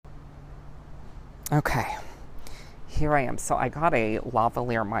Okay, here I am. So I got a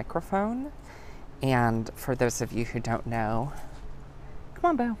lavalier microphone, and for those of you who don't know,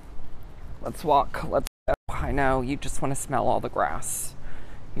 come on, Bo. Let's walk. Let's go. I know you just want to smell all the grass.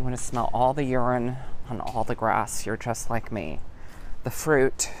 You want to smell all the urine on all the grass. You're just like me. The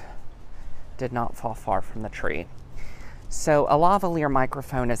fruit did not fall far from the tree. So a lavalier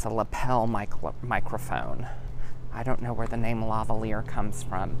microphone is a lapel microphone. I don't know where the name lavalier comes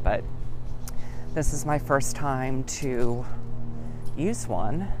from, but this is my first time to use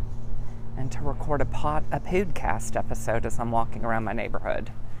one and to record a podcast episode as I'm walking around my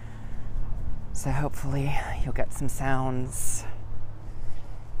neighborhood. So hopefully you'll get some sounds.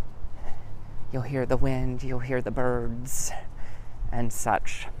 You'll hear the wind, you'll hear the birds and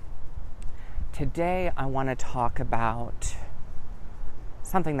such. Today I want to talk about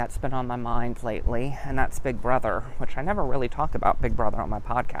something that's been on my mind lately, and that's Big Brother, which I never really talked about Big Brother on my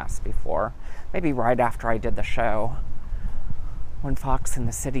podcast before. Maybe right after I did the show, when Fox and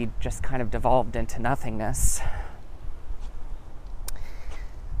the City just kind of devolved into nothingness.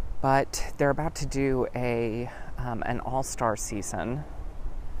 But they're about to do an all-star season,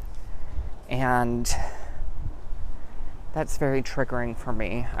 and that's very triggering for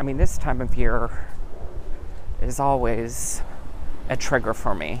me. I mean, this time of year is always a trigger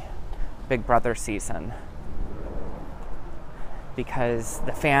for me, Big Brother season, because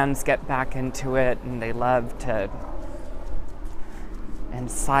the fans get back into it and they love to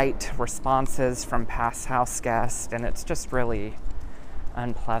incite responses from past house guests, and it's just really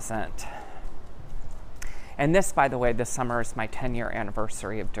unpleasant. And this, by the way, this summer is my 10-year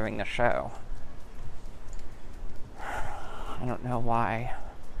anniversary of doing the show. I don't know why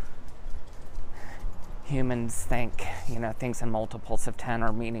humans think, things in multiples of 10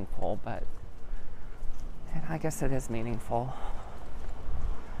 are meaningful, but I guess it is meaningful.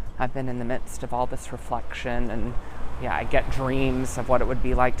 I've been in the midst of all this reflection, and I get dreams of what it would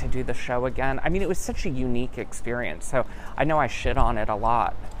be like to do the show again. I mean, it was such a unique experience, so I know I shit on it a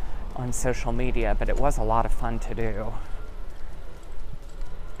lot on social media, but it was a lot of fun to do.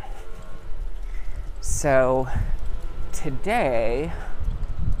 So today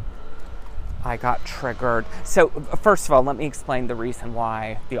I got triggered. So first of all, let me explain the reason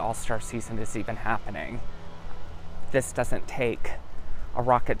why the All-Star season is even happening. This doesn't take a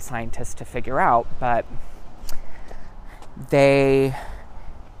rocket scientist to figure out, but they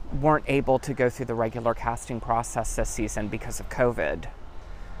weren't able to go through the regular casting process this season because of COVID.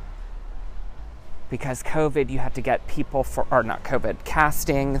 Because COVID, you have to get people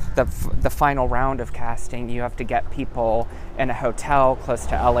casting, the final round of casting, you have to get people in a hotel close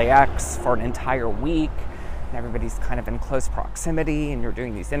to LAX for an entire week, and everybody's kind of in close proximity, and you're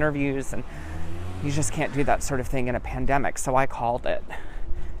doing these interviews, and you just can't do that sort of thing in a pandemic. So I called it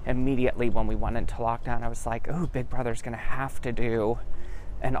immediately when we went into lockdown. I was like, oh, Big Brother's going to have to do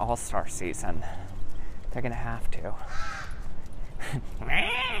an all-star season. They're going to have to.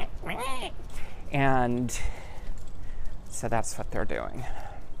 And so that's what they're doing.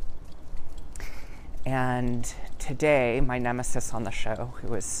 And today, my nemesis on the show,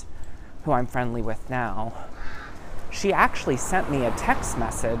 who I'm friendly with now, she actually sent me a text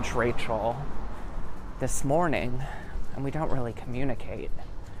message, Rachel, this morning, and we don't really communicate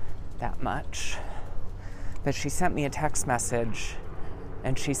that much. But she sent me a text message,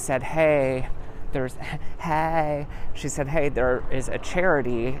 and she said, there is a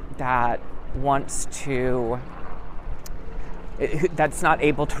charity that's not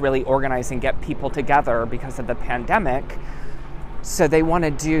able to really organize and get people together because of the pandemic. So they want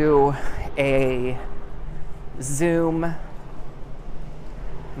to do a Zoom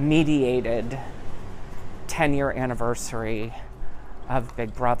mediated 10-year anniversary of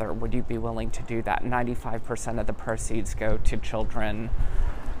Big Brother. Would you be willing to do that? 95% of the proceeds go to children.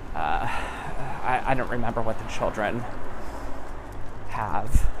 I don't remember what the children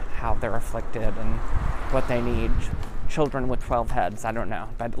have, how they're afflicted and what they need. Children with 12 heads, I don't know.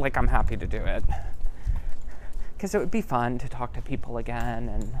 But I'm happy to do it. Because it would be fun to talk to people again,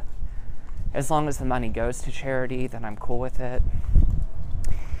 and as long as the money goes to charity, then I'm cool with it.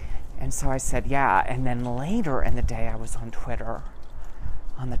 And so I said, yeah. And then later in the day, I was on Twitter,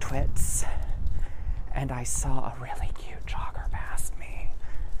 on the twits, and I saw a really cute jogger pass me.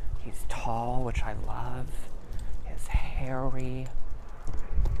 He's tall, which I love. His hairy,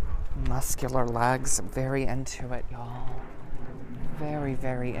 muscular legs. I'm very into it, y'all. Very,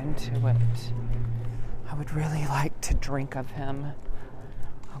 very into it. I would really like to drink of him.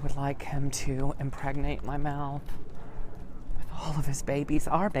 I would like him to impregnate my mouth with all of his babies,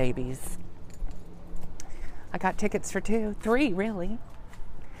 our babies. I got tickets for 2, 3, really.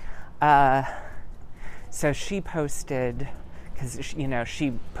 So she posted, because, you know,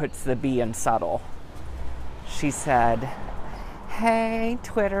 she puts the B in subtle. She said, "Hey,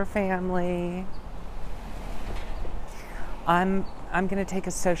 Twitter family. I'm going to take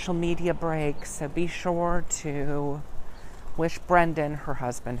a social media break, so be sure to wish Brendan, her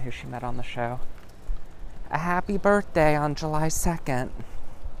husband, who she met on the show, a happy birthday on July 2nd.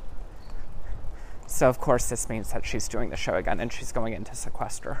 So, of course, this means that she's doing the show again and she's going into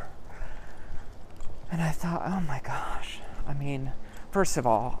sequester. And I thought, oh my gosh. I mean, first of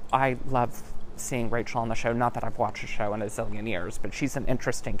all, I love seeing Rachel on the show. Not that I've watched the show in a zillion years, but she's an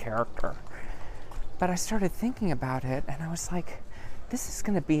interesting character. But I started thinking about it, and I was like, this is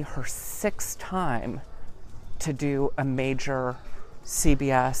going to be her 6th time to do a major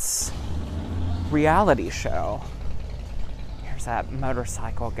CBS reality show. Here's that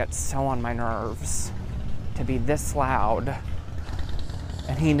motorcycle. It gets so on my nerves to be this loud.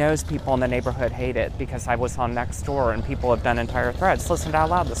 And he knows people in the neighborhood hate it because I was on Nextdoor and people have done entire threads. Listen to how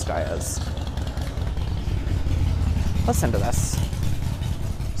loud this guy is. Listen to this.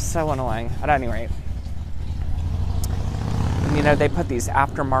 So annoying. At any rate. And, you know, they put these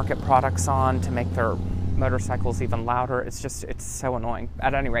aftermarket products on to make their motorcycles even louder. It's so annoying.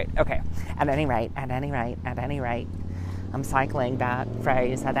 At any rate. Okay. At any rate. I'm cycling that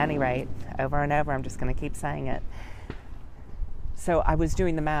phrase, at any rate, over and over. I'm just going to keep saying it. So I was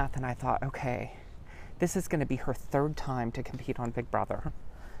doing the math and I thought, okay, this is going to be her 3rd time to compete on Big Brother.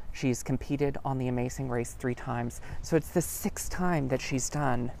 She's competed on The Amazing Race 3 times. So it's the 6th time that she's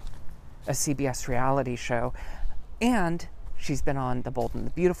done a CBS reality show. And she's been on The Bold and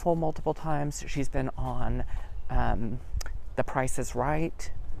the Beautiful multiple times. She's been on The Price is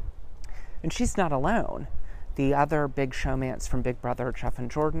Right. And she's not alone. The other big showmans from Big Brother, Jeff and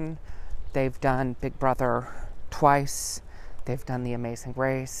Jordan, they've done Big Brother twice. They've done The Amazing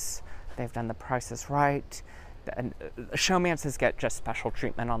Race. They've done The Price is Right. And showmances get just special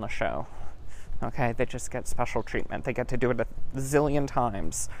treatment on the show. Okay? They just get special treatment. They get to do it a zillion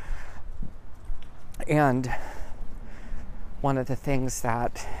times. And one of the things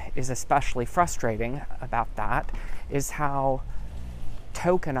that is especially frustrating about that is how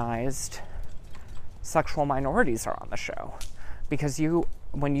tokenized sexual minorities are on the show. Because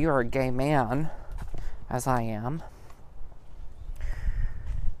when you're a gay man, as I am,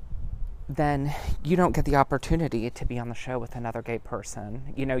 then you don't get the opportunity to be on the show with another gay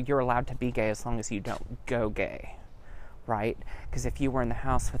person. You know, you're allowed to be gay as long as you don't go gay, right? Because if you were in the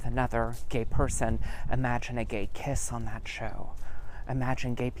house with another gay person, imagine a gay kiss on that show.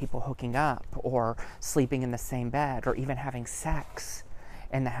 Imagine gay people hooking up or sleeping in the same bed or even having sex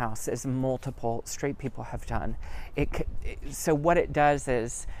in the house, as multiple straight people have done. So what it does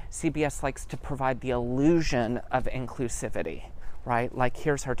is CBS likes to provide the illusion of inclusivity, right? Like,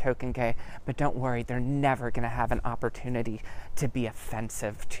 here's her token gay, but don't worry, they're never going to have an opportunity to be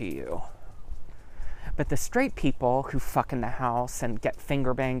offensive to you. But the straight people who fuck in the house and get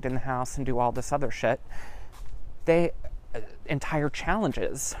finger banged in the house and do all this other shit, entire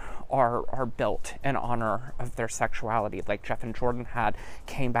challenges are built in honor of their sexuality. Like Jeff and Jordan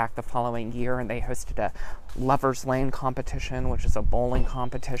came back the following year and they hosted a Lover's Lane competition, which is a bowling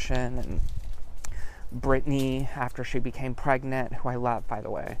competition, and Brittany, after she became pregnant, who I love, by the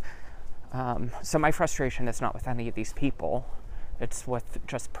way. So my frustration is not with any of these people. It's with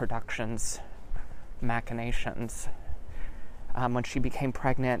just production's machinations. When she became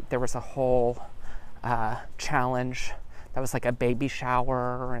pregnant, there was a whole challenge that was like a baby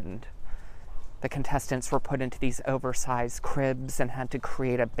shower, and the contestants were put into these oversized cribs and had to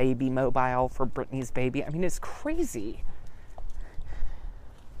create a baby mobile for Brittany's baby. I mean, it's crazy.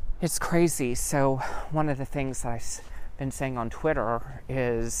 It's crazy. So one of the things that I've been saying on Twitter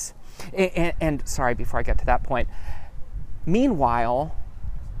is, and sorry, before I get to that point, meanwhile,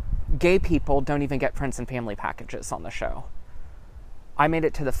 gay people don't even get friends and family packages on the show. I made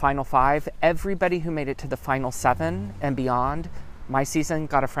it to the final 5. Everybody who made it to the final 7 and beyond my season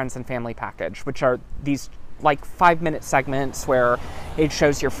got a friends and family package, which are these like 5-minute segments where it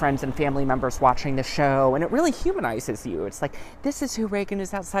shows your friends and family members watching the show, and it really humanizes you. It's like, this is who Reagan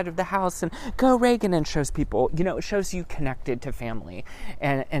is outside of the house, and go Reagan, and shows people, you know, it shows you connected to family.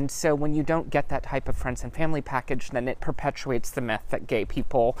 And so when you don't get that type of friends and family package, then it perpetuates the myth that gay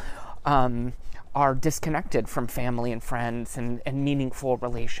people are disconnected from family and friends and meaningful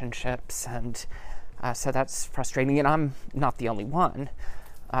relationships. And so that's frustrating. And I'm not the only one.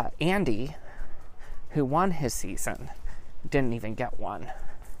 Andy, who won his season, didn't even get one.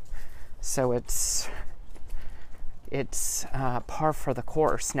 So it's par for the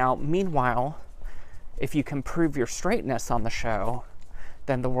course. Now, meanwhile, if you can prove your straightness on the show,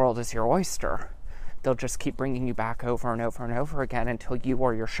 then the world is your oyster. they'll just keep bringing you back over and over and over again until you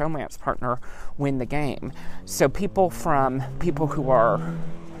or your showmance partner win the game. So people who are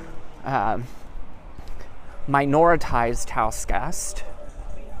minoritized house guests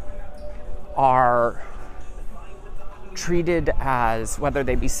are treated as, whether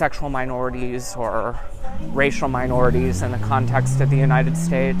they be sexual minorities or racial minorities in the context of the United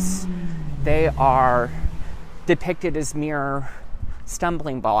States, they are depicted as mere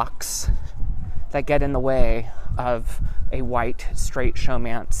stumbling blocks that get in the way of a white, straight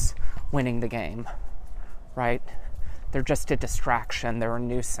showmance winning the game, right? They're just a distraction. They're a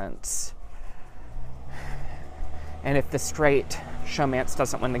nuisance. And if the straight showmance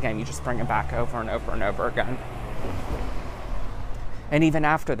doesn't win the game, you just bring it back over and over and over again. And even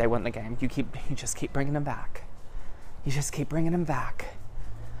after they win the game, you just keep bringing them back. You just keep bringing them back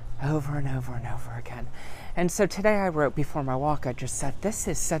over and over and over again. And so today I wrote before my walk, I just said,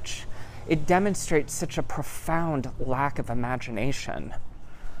 it demonstrates such a profound lack of imagination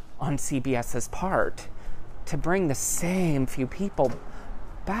on CBS's part to bring the same few people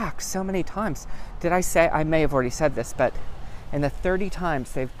back so many times. Did I say, I may have already said this, but in the 30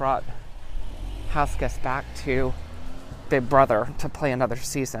 times they've brought house guests back to Big Brother to play another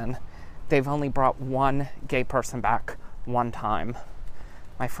season, they've only brought one gay person back one time.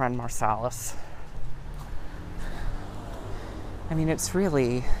 My friend Marsalis. I mean, it's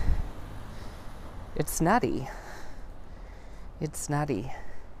nutty. It's nutty.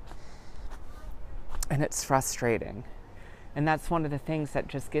 And it's frustrating. And that's one of the things that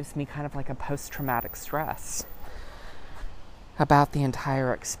just gives me kind of like a post-traumatic stress about the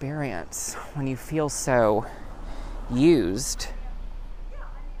entire experience. When you feel so used.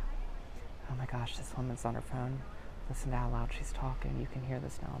 Oh my gosh, this woman's on her phone. Listen to how loud she's talking. You can hear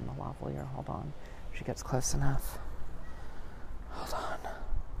this now in the lavalier. Hold on. She gets close enough. Hold on.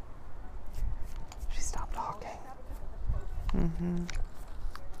 She stopped talking.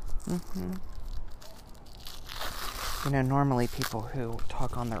 You know, normally people who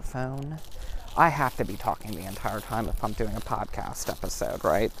talk on their phone, I have to be talking the entire time if I'm doing a podcast episode,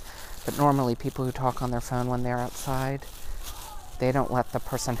 right? But normally people who talk on their phone when they're outside, they don't let the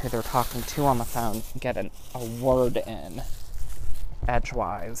person who they're talking to on the phone get a word in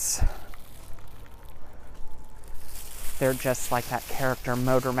edgewise. They're just like that character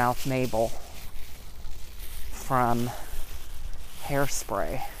Motormouth Mabel from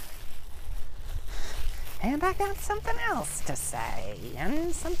Hairspray. And I got something else to say,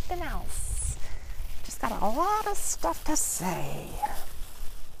 and something else. Just got a lot of stuff to say.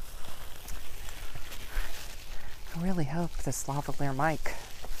 I really hope this lavalier mic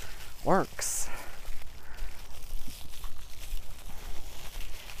works.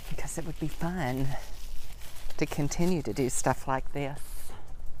 Because it would be fun to continue to do stuff like this.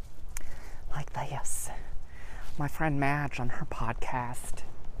 My friend Madge on her podcast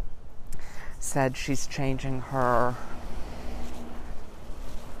said she's changing her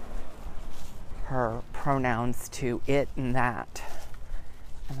pronouns to it and that.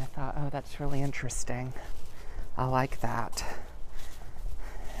 And I thought, oh, that's really interesting. I like that.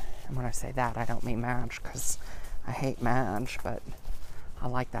 And when I say that, I don't mean Madge, because I hate Madge, but I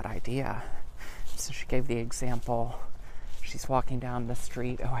like that idea. So she gave the example, she's walking down the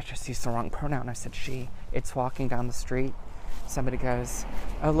street. Oh, I just used the wrong pronoun. I said she. It's walking down the street. Somebody goes,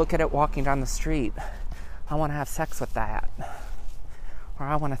 oh, look at it walking down the street. I want to have sex with that. Or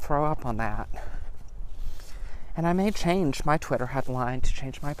I want to throw up on that. And I may change my Twitter headline to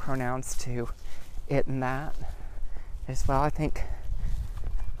change my pronouns to it and that as well. I think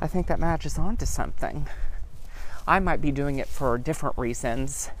that Madge is onto something. I might be doing it for different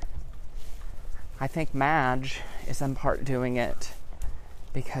reasons. I think Madge is in part doing it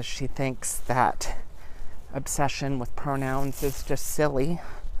because she thinks that obsession with pronouns is just silly.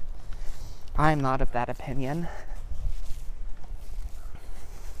 I'm not of that opinion.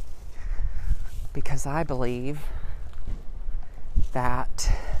 Because I believe that,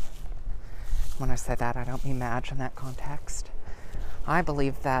 when I say that, I don't mean Madge in that context. I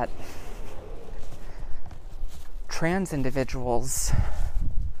believe that trans individuals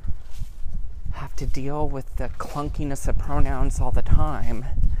have to deal with the clunkiness of pronouns all the time.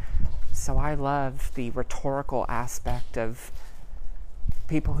 So I love the rhetorical aspect of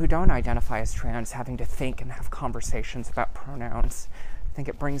people who don't identify as trans having to think and have conversations about pronouns. I think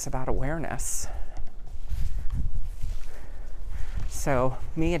it brings about awareness. So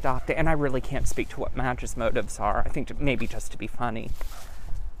me adopting, and I really can't speak to what Madge's motives are. I think maybe just to be funny.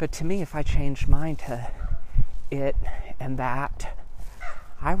 But to me, if I changed mine to it and that,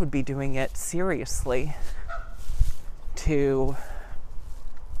 I would be doing it seriously to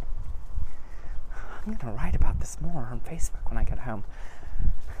I'm going to write about this more on Facebook when I get home,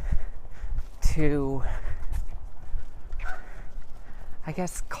 to, I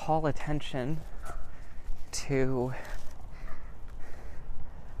guess, call attention to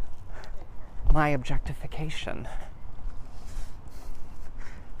my objectification.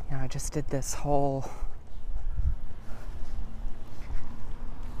 You know, I just did this whole,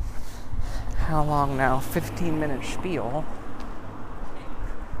 how long now, 15-minute spiel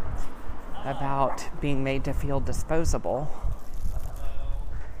about being made to feel disposable.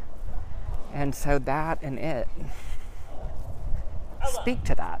 And so that and it speak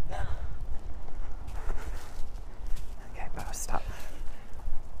to that. Okay, Bo, stop.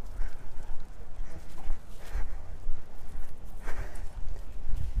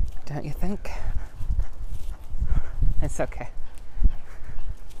 Don't you think? It's okay.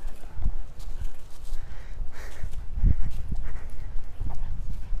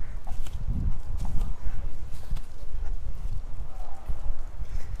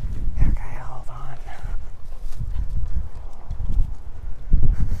 Okay, hold on.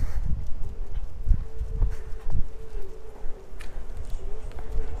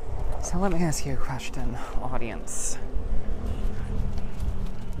 So let me ask you a question, audience.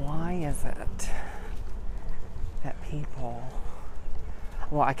 Why is it that people,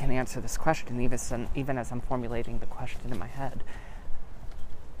 well, I can answer this question even as I'm formulating the question in my head.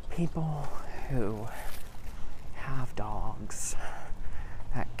 People who have dogs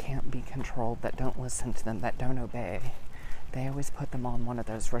that can't be controlled, that don't listen to them, that don't obey, they always put them on one of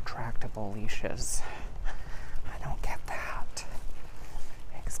those retractable leashes. I don't get that.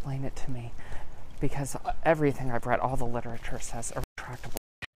 Explain it to me. Because everything I've read, all the literature says a retractable.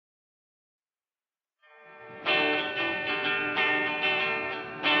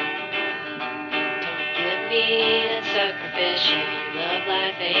 That sucker-fish, love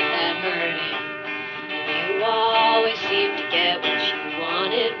life ain't that hurting. You always seem to get what you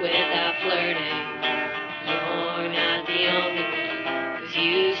wanted without flirting. You're not the only one who's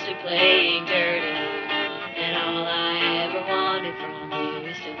used to playing dirty. And all I ever wanted from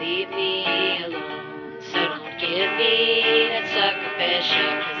you is to leave me alone. So don't give me that sucker-fish,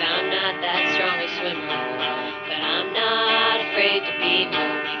 'cause I'm not that strong a swimmer. But I'm not afraid to be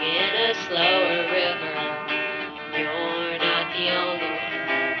moving in a slower river. You're not the only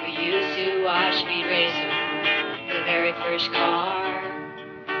one who used to watch Speed Racer, the very first car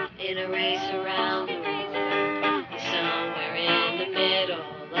in a race around the world. Somewhere in the middle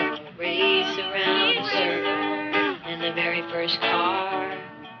of a race around a circle, and the very first car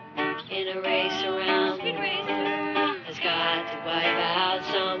in a race around the world has got to wipe out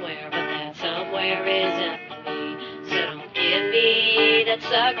somewhere, but that somewhere isn't me. So don't give me that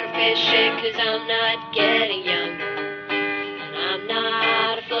sucker-fish shit, 'cause I'm not getting younger. I'm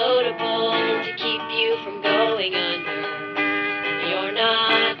not a floatable to keep you from going under. You're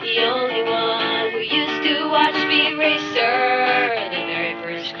not the only one who used to watch Speed Racer.